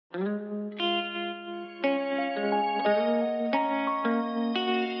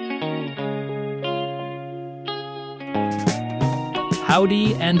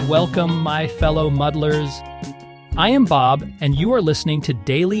Howdy and welcome, my fellow muddlers. I am Bob, and you are listening to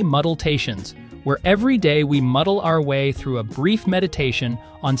Daily Muddletations, where every day we muddle our way through a brief meditation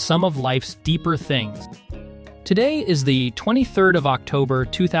on some of life's deeper things. Today is the 23rd of October,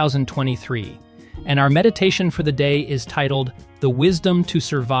 2023, and our meditation for the day is titled, The Wisdom to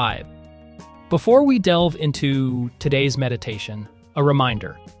Survive. Before we delve into today's meditation, a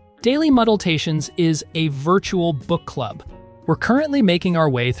reminder. Daily Muddletations is a virtual book club. We're currently making our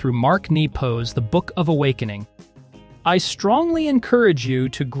way through Mark Nepo's The Book of Awakening. I strongly encourage you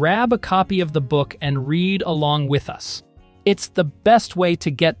to grab a copy of the book and read along with us. It's the best way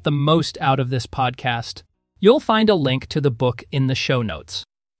to get the most out of this podcast. You'll find a link to the book in the show notes.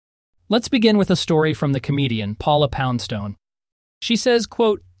 Let's begin with a story from the comedian Paula Poundstone. She says,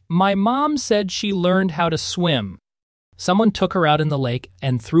 quote, "My mom said she learned how to swim. Someone took her out in the lake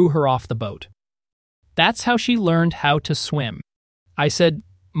and threw her off the boat. That's how she learned how to swim. I said,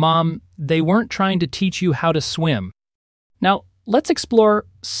 Mom, they weren't trying to teach you how to swim." Now, let's explore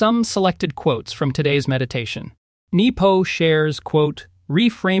some selected quotes from today's meditation. Nepo shares, quote,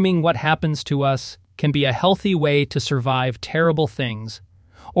 "Reframing what happens to us can be a healthy way to survive terrible things,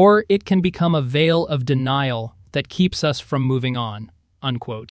 or it can become a veil of denial that keeps us from moving on,"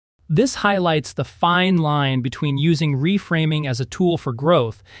 unquote. This highlights the fine line between using reframing as a tool for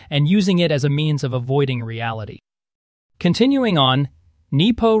growth and using it as a means of avoiding reality. Continuing on,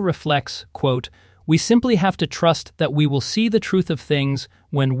 Nepo reflects, quote, "We simply have to trust that we will see the truth of things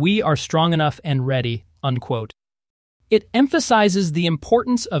when we are strong enough and ready," unquote. It emphasizes the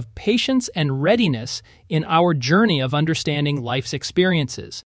importance of patience and readiness in our journey of understanding life's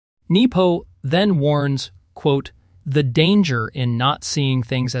experiences. Nepo then warns, quote, "The danger in not seeing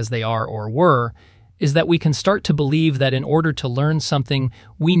things as they are or were is that we can start to believe that in order to learn something,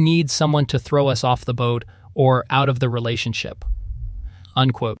 we need someone to throw us off the boat or out of the relationship,"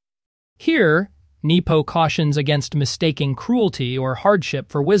 unquote. Here, Nepo cautions against mistaking cruelty or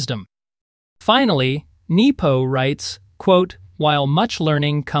hardship for wisdom. Finally, Nepo writes, quote, "While much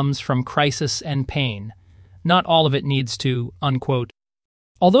learning comes from crisis and pain, not all of it needs to," unquote.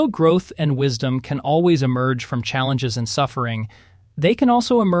 Although growth and wisdom can always emerge from challenges and suffering, they can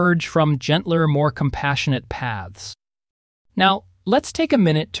also emerge from gentler, more compassionate paths. Now, let's take a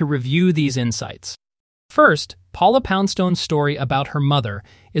minute to review these insights. First, Paula Poundstone's story about her mother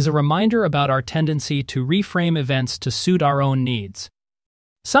is a reminder about our tendency to reframe events to suit our own needs.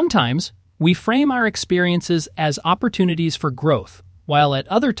 Sometimes, we frame our experiences as opportunities for growth, while at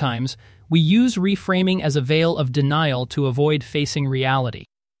other times, we use reframing as a veil of denial to avoid facing reality.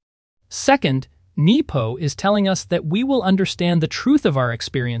 Second, Nepo is telling us that we will understand the truth of our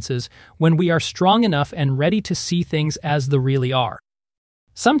experiences when we are strong enough and ready to see things as they really are.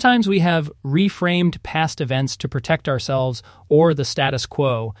 Sometimes we have reframed past events to protect ourselves or the status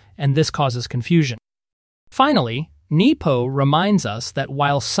quo, and this causes confusion. Finally, Nepo reminds us that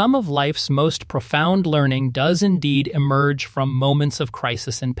while some of life's most profound learning does indeed emerge from moments of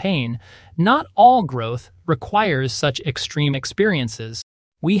crisis and pain, not all growth requires such extreme experiences.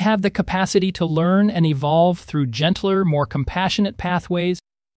 We have the capacity to learn and evolve through gentler, more compassionate pathways.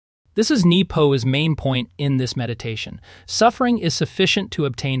 This is Nepo's main point in this meditation. Suffering is sufficient to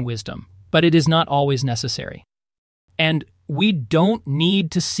obtain wisdom, but it is not always necessary. And we don't need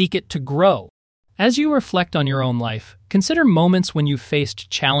to seek it to grow. As you reflect on your own life, consider moments when you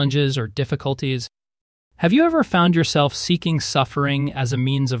faced challenges or difficulties. Have you ever found yourself seeking suffering as a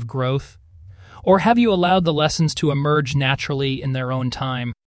means of growth? Or have you allowed the lessons to emerge naturally in their own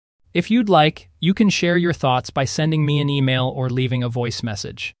time? If you'd like, you can share your thoughts by sending me an email or leaving a voice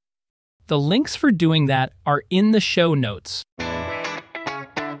message. The links for doing that are in the show notes.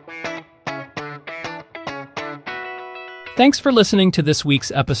 Thanks for listening to this week's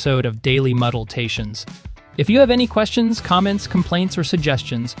episode of Daily Muddletations. If you have any questions, comments, complaints, or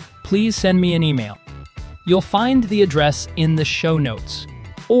suggestions, please send me an email. You'll find the address in the show notes.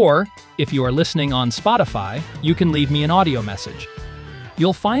 Or, if you are listening on Spotify, you can leave me an audio message.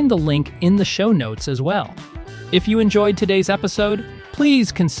 You'll find the link in the show notes as well. If you enjoyed today's episode, please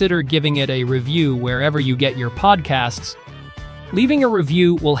consider giving it a review wherever you get your podcasts. Leaving a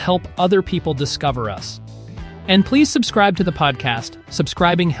review will help other people discover us. And please subscribe to the podcast.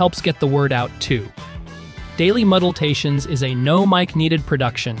 Subscribing helps get the word out too. Daily Muddletations is a no mic needed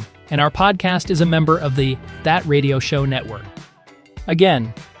production, and our podcast is a member of the That Radio Show network.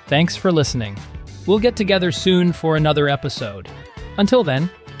 Again, thanks for listening. We'll get together soon for another episode. Until then,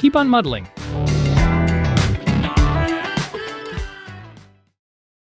 keep on muddling.